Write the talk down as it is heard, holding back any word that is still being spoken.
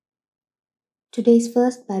Today's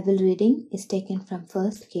first Bible reading is taken from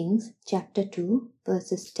 1 Kings chapter 2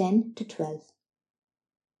 verses 10 to 12.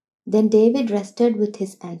 Then David rested with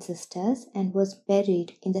his ancestors and was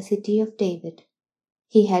buried in the city of David.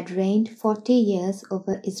 He had reigned 40 years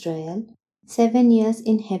over Israel, 7 years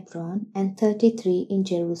in Hebron and 33 in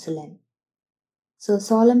Jerusalem. So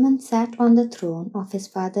Solomon sat on the throne of his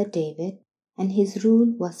father David, and his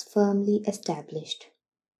rule was firmly established.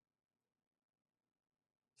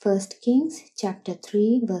 1 Kings chapter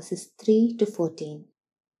 3 verses 3 to 14.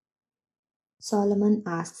 Solomon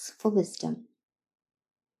asks for wisdom.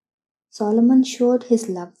 Solomon showed his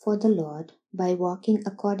love for the Lord by walking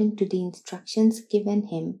according to the instructions given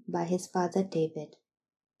him by his father David,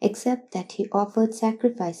 except that he offered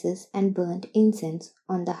sacrifices and burnt incense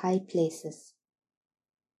on the high places.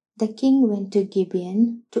 The king went to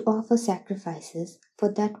Gibeon to offer sacrifices,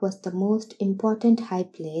 for that was the most important high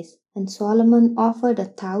place, and Solomon offered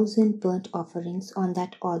 1,000 burnt offerings on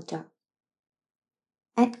that altar.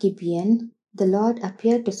 At Gibeon, the Lord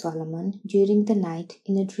appeared to Solomon during the night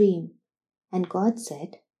in a dream, and God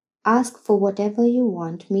said, "Ask for whatever you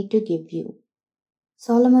want me to give you."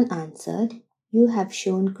 Solomon answered, "You have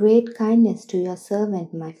shown great kindness to your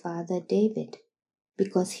servant my father David,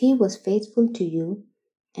 because he was faithful to you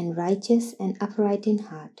and righteous and upright in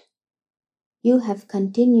heart. You have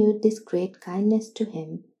continued this great kindness to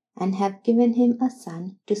him and have given him a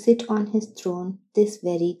son to sit on his throne this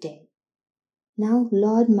very day. Now,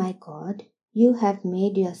 Lord my God, you have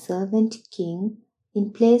made your servant king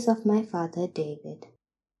in place of my father David.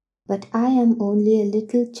 But I am only a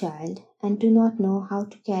little child and do not know how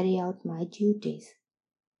to carry out my duties.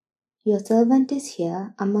 Your servant is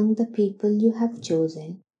here among the people you have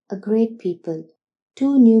chosen, a great people,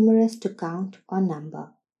 too numerous to count or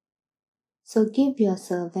number. So give your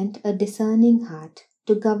servant a discerning heart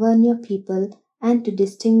to govern your people and to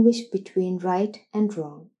distinguish between right and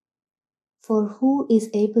wrong. For who is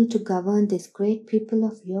able to govern this great people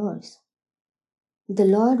of yours?" The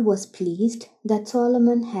Lord was pleased that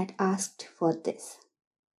Solomon had asked for this.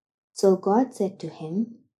 So God said to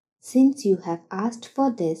him, "Since you have asked for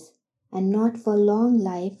this, and not for long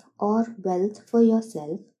life or wealth for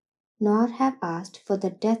yourself, nor have asked for the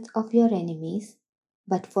death of your enemies,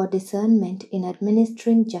 but for discernment in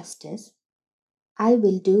administering justice, I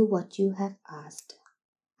will do what you have asked.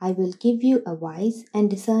 I will give you a wise and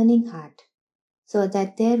discerning heart, so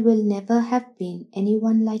that there will never have been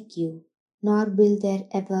anyone like you, nor will there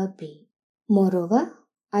ever be. Moreover,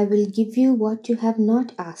 I will give you what you have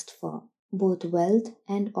not asked for, both wealth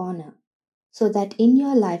and honor, so that in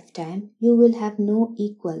your lifetime you will have no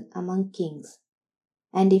equal among kings.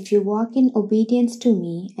 And if you walk in obedience to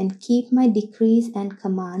me and keep my decrees and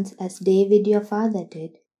commands as David your father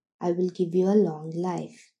did, I will give you a long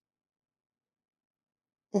life."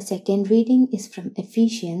 The second reading is from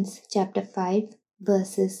Ephesians chapter 5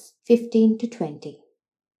 verses 15 to 20.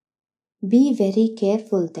 "Be very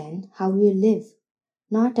careful then how you live,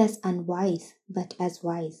 not as unwise, but as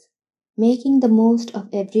wise, making the most of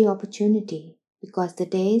every opportunity, because the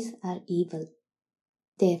days are evil.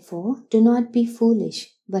 Therefore, do not be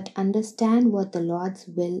foolish, but understand what the Lord's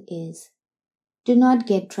will is. Do not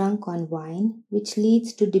get drunk on wine, which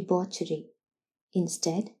leads to debauchery.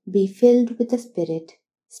 Instead, be filled with the Spirit,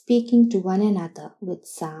 speaking to one another with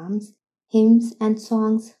psalms, hymns, and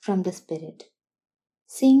songs from the Spirit.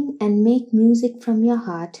 Sing and make music from your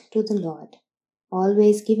heart to the Lord,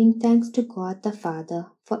 always giving thanks to God the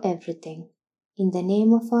Father for everything, in the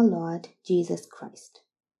name of our Lord Jesus Christ."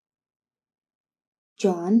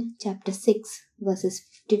 John chapter 6 verses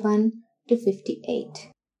 51 to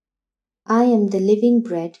 58. "I am the living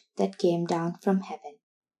bread that came down from heaven.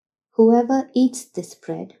 Whoever eats this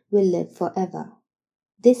bread will live forever.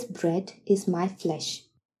 This bread is my flesh,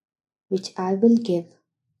 which I will give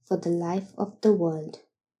for the life of the world."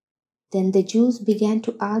 Then the Jews began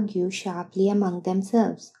to argue sharply among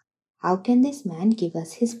themselves, "How can this man give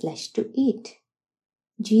us his flesh to eat?"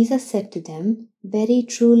 Jesus said to them, "Very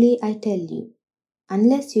truly I tell you,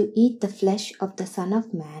 unless you eat the flesh of the Son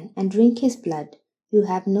of Man and drink his blood, you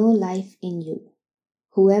have no life in you.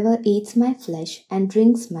 Whoever eats my flesh and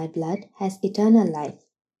drinks my blood has eternal life,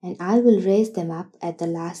 and I will raise them up at the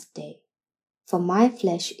last day. For my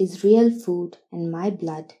flesh is real food, and my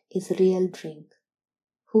blood is real drink.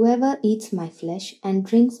 Whoever eats my flesh and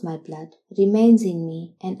drinks my blood remains in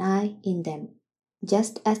me, and I in them.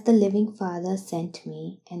 Just as the living Father sent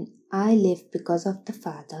me, and I live because of the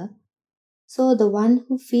Father, so the one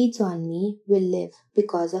who feeds on me will live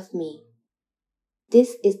because of me.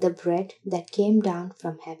 This is the bread that came down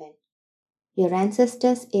from heaven. Your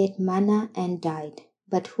ancestors ate manna and died,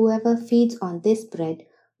 but whoever feeds on this bread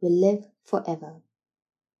will live forever.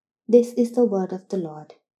 This is the word of the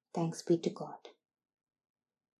Lord. Thanks be to God.